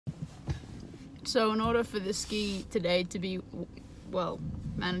So in order for the ski today to be, well,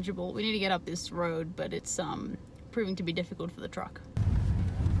 manageable, we need to get up this road, but it's proving to be difficult for the truck.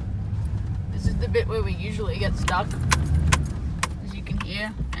 This is the bit where we usually get stuck, as you can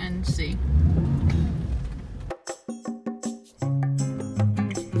hear and see.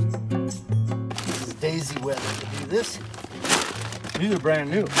 This is daisy weather to do this. These are brand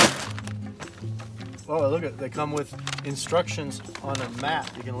new. Oh, look at, they come with instructions on a mat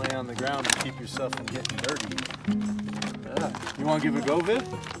you can lay on the ground to keep yourself from getting dirty. Yeah. You want to give it a go,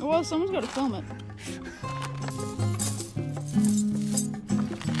 Viv? Well, someone's got to film it.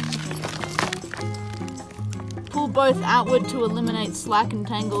 Pull both outward to eliminate slack and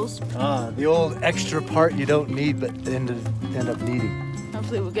tangles. Ah, the old extra part you don't need but end up needing.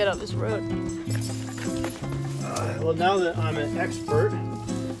 Hopefully we'll get up this road. Well, now that I'm an expert,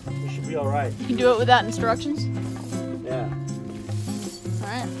 we should be all right. You can do it without instructions? Yeah. All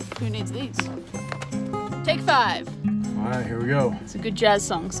right, who needs these? Take 5. All right, here we go. It's a good jazz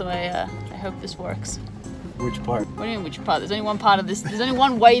song, so I hope this works. Which part? What do you mean which part? There's only one part of this. There's only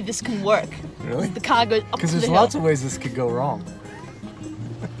one way this can work. Really? The car goes up to the hill. Because there's lots of ways this could go wrong.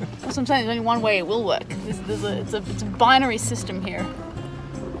 That's what I'm saying. There's only one way it will work. It's a binary system here.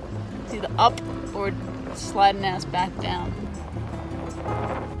 It's either up or sliding ass back down.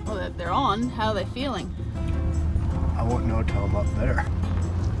 Well, they're on. How are they feeling? I won't know till I'm up there.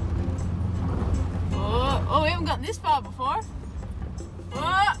 Oh, we haven't gotten this far before.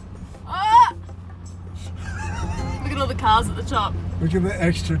 Oh, oh. Look at all the cars at the top. Look at the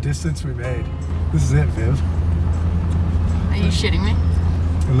extra distance we made. This is it, Viv. Are you shitting me?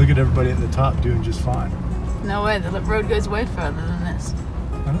 And look at everybody at the top doing just fine. No way, the road goes way further than this.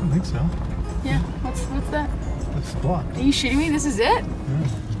 I don't think so. Yeah, what's that? That's the block. Are you shitting me? This is it? Yeah.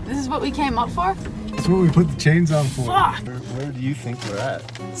 This is what we came up for? That's what we put the chains on for. Fuck! Where do you think we're at?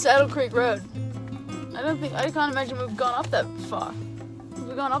 Saddle Creek Road. I can't imagine we've gone up that far. Have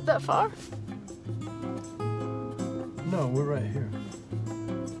we gone up that far? No, we're right here.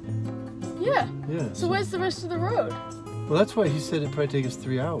 Yeah. Yeah. So where's the rest of the road? Well, that's why he said it'd probably take us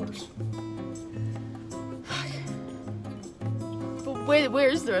 3 hours. But where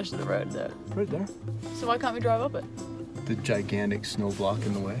is the rest of the road though? Right there. So why can't we drive up it? The gigantic snow block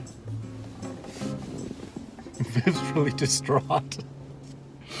in the way. Viv's really distraught.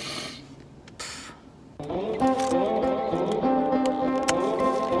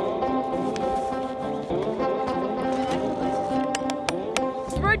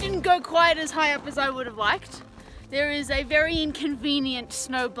 The road didn't go quite as high up as I would have liked. There is a very inconvenient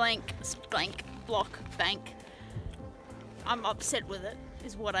snow block bank. I'm upset with it,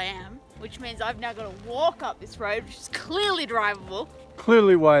 is what I am, which means I've now got to walk up this road, which is clearly drivable.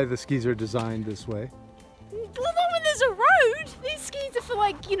 Clearly why the skis are designed this way. Well, not when there's a road. These skis are for,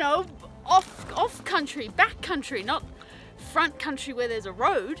 like, you know, off country, back country, not front country where there's a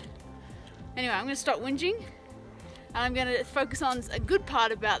road. Anyway, I'm going to stop whinging. And I'm going to focus on a good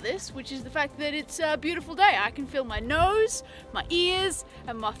part about this, which is the fact that it's a beautiful day. I can feel my nose, my ears,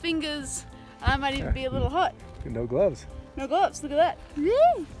 and my fingers. And I might even be a little hot. No gloves. No gloves, look at that.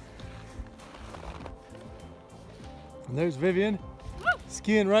 Woo! And there's Vivian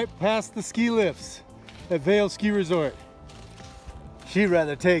skiing right past the ski lifts at Vail Ski Resort. She'd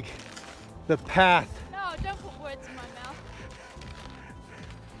rather take the path. No, don't put words in my mouth.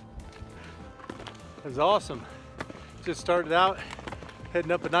 It was awesome. Just started out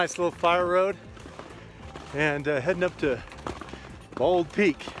heading up a nice little fire road and heading up to Bold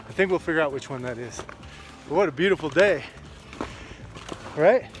Peak. I think we'll figure out which one that is. But what a beautiful day,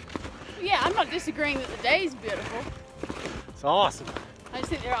 right? Yeah, I'm not disagreeing that the day is beautiful. It's awesome. I just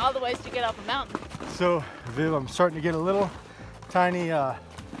think there are other ways to get up a mountain. So, Viv, I'm starting to get a little tiny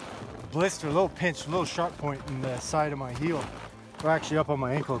blister, a little pinch, a little sharp point in the side of my heel. Or actually up on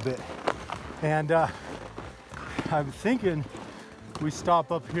my ankle a bit. And I'm thinking we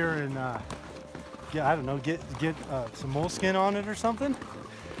stop up here and yeah, I don't know, get some moleskin on it or something.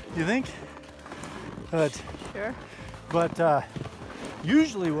 You think? Sure. But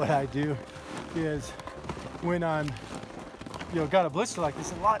usually what I do is when I'm, got a blister like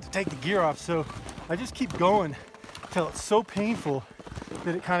this, a lot to take the gear off. So I just keep going till it's so painful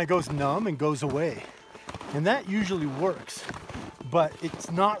that it kind of goes numb and goes away. And that usually works, but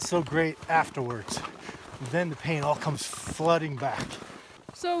it's not so great afterwards. Then the pain all comes flooding back.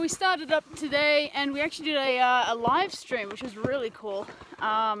 So we started up today and we actually did a live stream, which was really cool.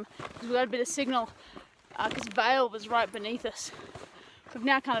 Because we got a bit of signal because Vail was right beneath us. We've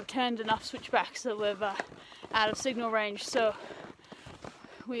now kind of turned enough switchback so we're out of signal range. So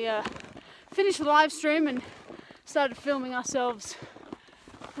we finished the live stream and started filming ourselves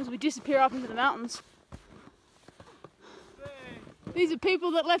as we disappear up into the mountains. Hey. These are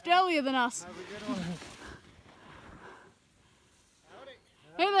people that left earlier than us. Have a good one. Howdy.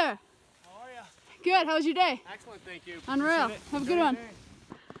 Hey there. How are ya? Good, how was your day? Excellent, thank you. Unreal. Appreciate it. Have a Enjoy good your one. day.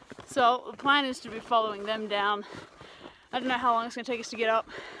 So the plan is to be following them down. I don't know how long it's going to take us to get up.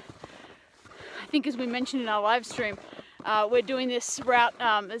 I think as we mentioned in our live stream, we're doing this route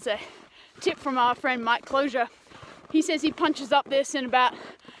as a tip from our friend Mike Closure. He says he punches up this in about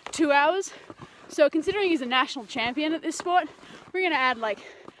 2 hours. So considering he's a national champion at this sport, we're going to add like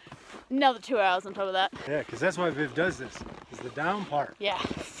another 2 hours on top of that. Yeah, because that's why Viv does this, is the down part. Yeah.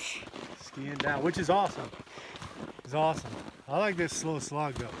 Skiing down, which is awesome. It's awesome. I like this slow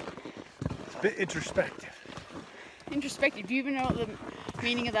slog though. It's a bit introspective. Introspective. Do you even know what the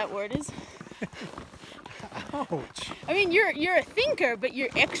meaning of that word is? Ouch. I mean, you're a thinker, but you're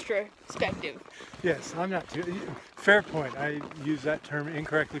extraspective. Yes, I'm not too. Fair point. I use that term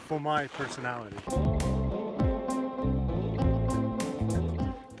incorrectly for my personality.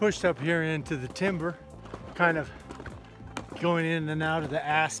 Pushed up here into the timber, kind of going in and out of the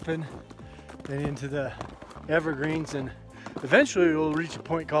aspen and into the evergreens, and eventually we'll reach a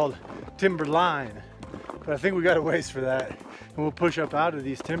point called timber line. But I think we got a ways for that, and we'll push up out of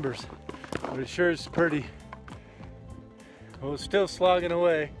these timbers. But it sure is pretty. Well, it's still slogging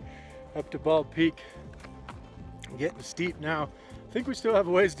away up to Bald Peak. Getting steep now. I think we still have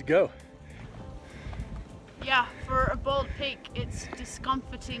a ways to go. Yeah, for a bald peak, it's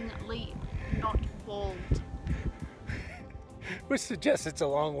discomfortingly not bald. Which suggests it's a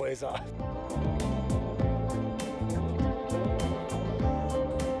long ways off.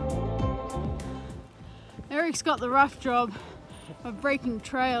 Eric's got the rough job of breaking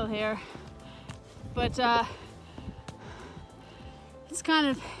trail here, but it's kind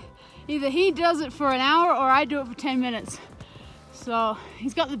of either he does it for an hour or I do it for 10 minutes. So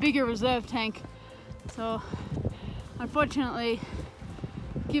he's got the bigger reserve tank. So unfortunately,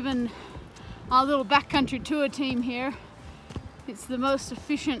 given our little backcountry tour team here, it's the most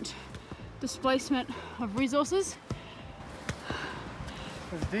efficient displacement of resources.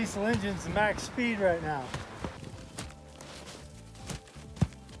 There's diesel engines and max speed right now.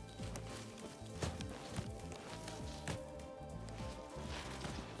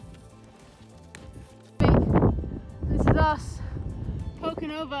 This is us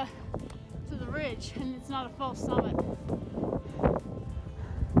poking over to the ridge, and it's not a full summit.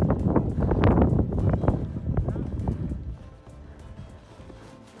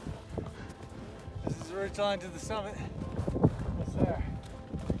 This is the ridge line to the summit. What's there?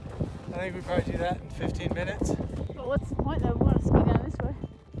 I think we probably do that in 15 minutes. But what's the point though? We want to ski down this way.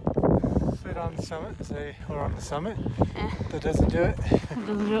 Sit on the summit, say we're on the summit. Eh, That doesn't do it. that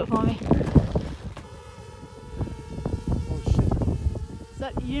doesn't do it for me. Oh shit. Is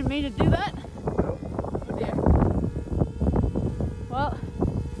that, you didn't mean to do that? Nope. Oh dear. Well,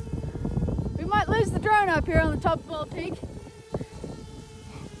 we might lose the drone up here on the top of Bald Peak.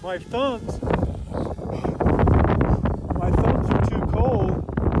 My thumbs are too cold.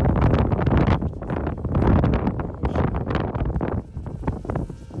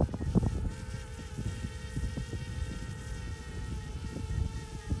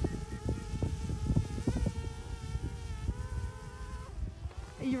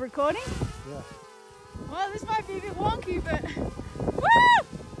 Are you recording? Yeah. Well, this might be a bit wonky, but woo!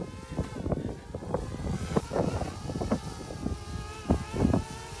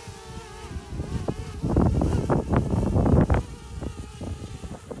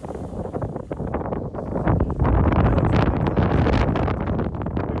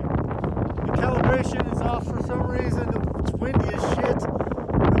 The calibration is off for some reason. It's windy as shit.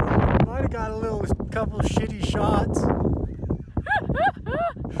 Might have got a couple of shitty shots.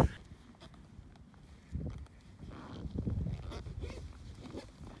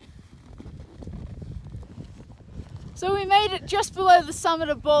 So we made it just below the summit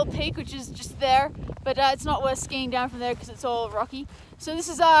of Bald Peak, which is just there, but it's not worth skiing down from there because it's all rocky. So this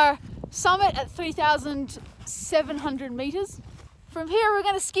is our summit at 3,700 meters. From here we're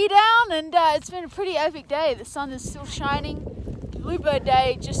going to ski down, and it's been a pretty epic day. The sun is still shining. Bluebird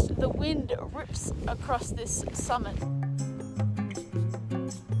day, just the wind rips across this summit.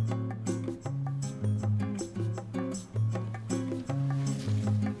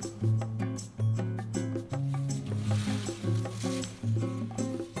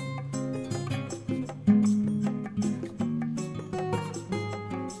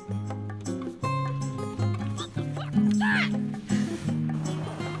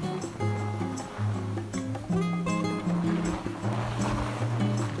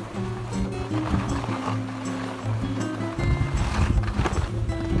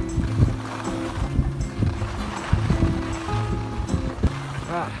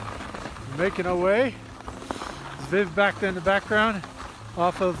 making our way. There's Viv back there in the background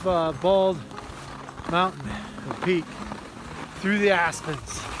off of Bald Mountain, the peak, through the aspens.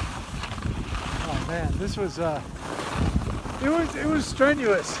 Oh man, this was it was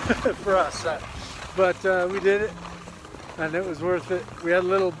strenuous for us, but we did it, and it was worth it. We had a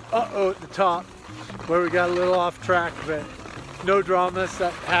little at the top where we got a little off track, but no dramas,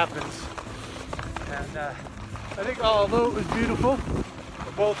 that happens. And I think although it was beautiful,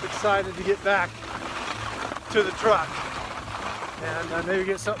 we're both excited to get back to the truck and maybe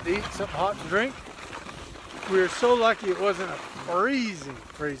get something to eat, something hot to drink. We were so lucky it wasn't a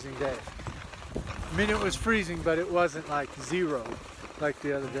freezing day. I mean, it was freezing, but it wasn't like 0 like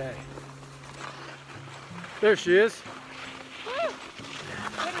the other day. There she is. Woo!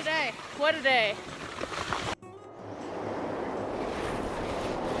 What a day. What a day.